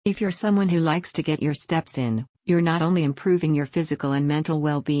If you're someone who likes to get your steps in, you're not only improving your physical and mental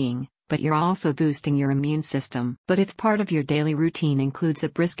well-being, but you're also boosting your immune system. But if part of your daily routine includes a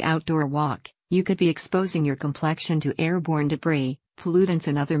brisk outdoor walk, you could be exposing your complexion to airborne debris, pollutants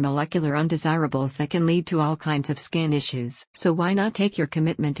and other molecular undesirables that can lead to all kinds of skin issues. So why not take your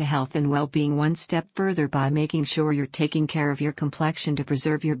commitment to health and well-being one step further by making sure you're taking care of your complexion to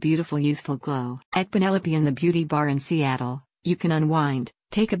preserve your beautiful youthful glow? At Penelope and the Beauty Bar in Seattle, you can unwind,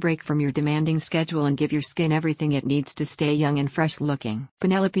 take a break from your demanding schedule and give your skin everything it needs to stay young and fresh looking.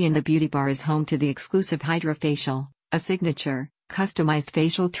 Penelope and the Beauty Bar is home to the exclusive HydraFacial, a signature, customized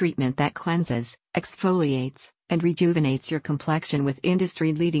facial treatment that cleanses, exfoliates, and rejuvenates your complexion with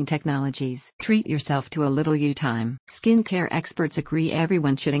industry-leading technologies. Treat yourself to a little you time. Skincare experts agree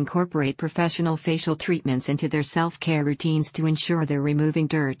everyone should incorporate professional facial treatments into their self-care routines to ensure they're removing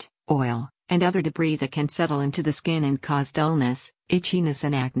dirt, oil, and other debris that can settle into the skin and cause dullness, itchiness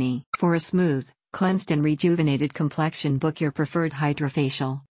and acne. For a smooth, cleansed and rejuvenated complexion, book your preferred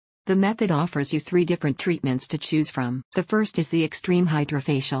HydraFacial. The method offers you 3 different treatments to choose from. The first is the Extreme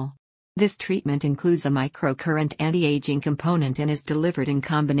HydraFacial. This treatment includes a microcurrent anti-aging component and is delivered in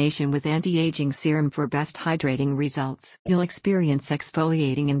combination with anti-aging serum for best hydrating results. You'll experience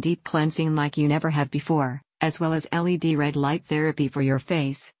exfoliating and deep cleansing like you never have before, as well as LED red light therapy for your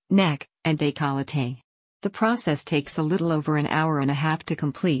face, neck, and décolleté. The process takes a little over an hour and a half to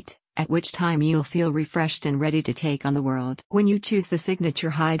complete, at which time you'll feel refreshed and ready to take on the world. When you choose the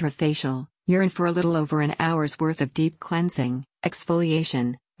signature HydraFacial, you're in for a little over an hour's worth of deep cleansing,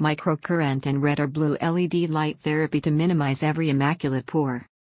 exfoliation, microcurrent and red or blue LED light therapy to minimize every immaculate pore.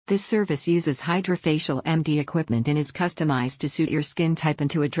 This service uses HydraFacial MD equipment and is customized to suit your skin type and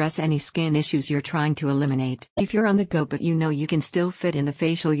to address any skin issues you're trying to eliminate. If you're on the go but you know you can still fit in the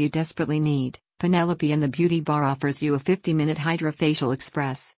facial you desperately need, Penelope and the Beauty Bar offers you a 50-minute HydraFacial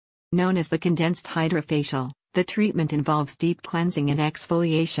Express. Known as the Condensed HydraFacial, the treatment involves deep cleansing and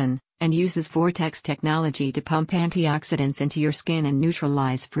exfoliation, and uses Vortex technology to pump antioxidants into your skin and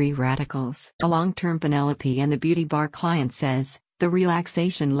neutralize free radicals. A long-term Penelope and the Beauty Bar client says, "The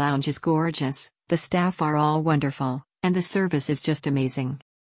relaxation lounge is gorgeous, the staff are all wonderful, and the service is just amazing.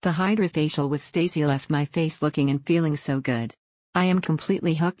 The HydraFacial with Stacy left my face looking and feeling so good. I am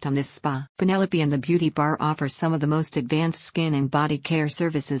completely hooked on this spa." Penelope and the Beauty Bar offers some of the most advanced skin and body care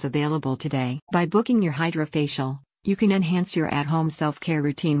services available today. By booking your HydraFacial, you can enhance your at-home self-care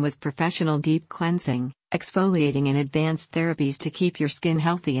routine with professional deep cleansing, exfoliating and advanced therapies to keep your skin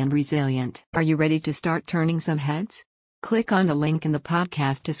healthy and resilient. Are you ready to start turning some heads? Click on the link in the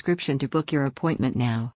podcast description to book your appointment now.